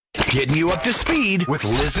Getting you up to speed with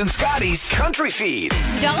Liz and Scotty's Country Feed.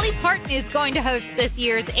 Dolly Parton is going to host this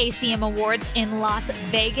year's ACM Awards in Las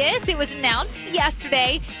Vegas. It was announced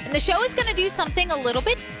yesterday, and the show is going to do something a little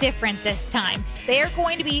bit different this time. They are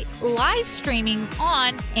going to be live streaming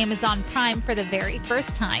on Amazon Prime for the very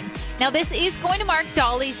first time. Now, this is going to mark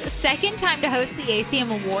Dolly's second time to host the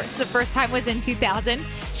ACM Awards. The first time was in 2000.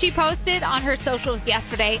 She posted on her socials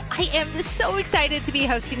yesterday, "I am so excited to be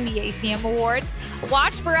hosting the ACM Awards.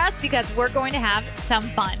 Watch for us because we're going to have some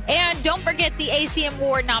fun." And don't forget, the ACM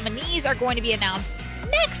Award nominees are going to be announced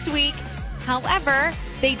next week. However,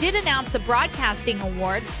 they did announce the Broadcasting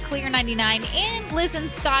Awards. Clear 99 and Liz and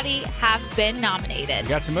Scotty have been nominated. We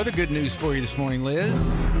got some other good news for you this morning, Liz.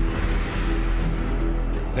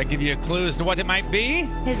 Does that give you a clue as to what it might be?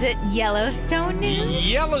 Is it Yellowstone news?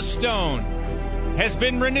 Yellowstone has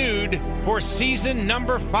been renewed for season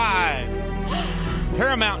number 5.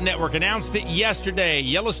 Paramount Network announced it yesterday.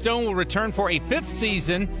 Yellowstone will return for a 5th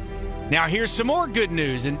season. Now, here's some more good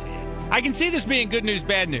news, and I can see this being good news,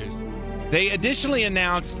 bad news. They additionally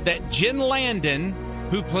announced that Jen Landon,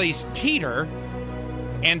 who plays Teeter,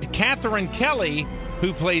 and Catherine Kelly,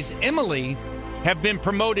 who plays Emily, have been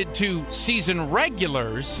promoted to season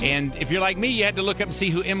regulars. And if you're like me, you had to look up and see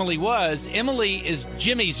who Emily was. Emily is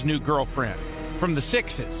Jimmy's new girlfriend from the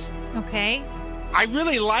Sixes. Okay. I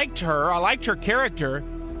really liked her. I liked her character.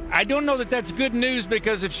 I don't know that that's good news,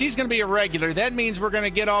 because if she's going to be a regular, that means we're going to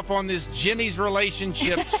get off on this Jimmy's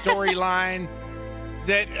relationship storyline.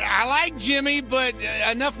 That I like Jimmy, but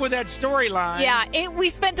enough with that storyline. Yeah, we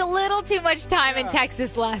spent a little too much time in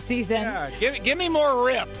Texas last season. Yeah, give me more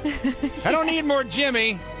Rip. I don't need more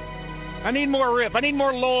Jimmy. I need more Rip. I need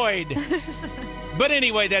more Lloyd. But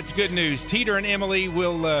anyway, that's good news. Teeter and Emily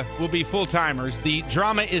will be full-timers. The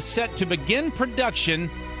drama is set to begin production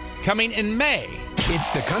coming in May. It's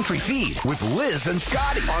the Country Feed with Liz and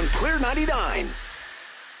Scotty on Clear 99.